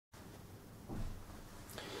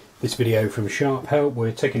This video from Sharp Help,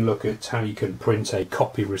 we're taking a look at how you can print a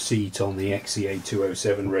copy receipt on the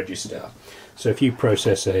A207 register. So if you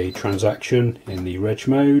process a transaction in the reg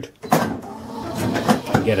mode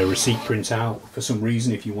and get a receipt print out, for some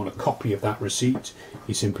reason if you want a copy of that receipt,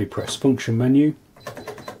 you simply press function menu,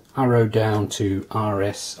 arrow down to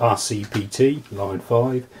RCPT, line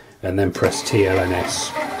 5, and then press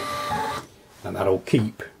TLNS. And that'll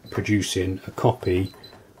keep producing a copy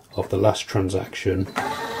of the last transaction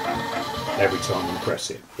every time you press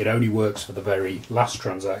it. It only works for the very last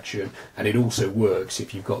transaction, and it also works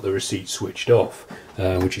if you've got the receipt switched off,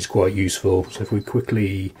 which is quite useful. So if we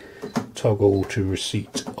quickly toggle to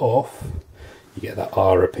receipt off, you get that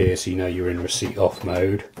R appear so you know you're in receipt off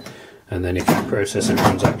mode. And then if you process a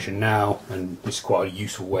transaction now, and this is quite a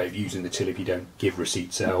useful way of using the till if you don't give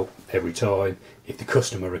receipts out every time, if the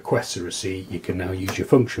customer requests a receipt, you can now use your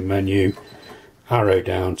function menu, arrow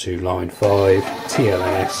down to line 5,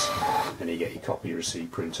 TLNS, and you get your copy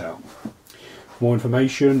receipt printout. For more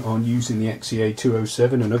information on using the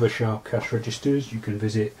A207 and other Sharp cash registers, you can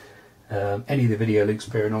visit any of the video links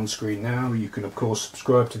appearing on screen now. You can of course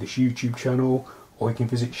subscribe to this YouTube channel, or you can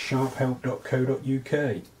visit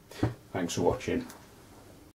sharphelp.co.uk. Thanks for watching.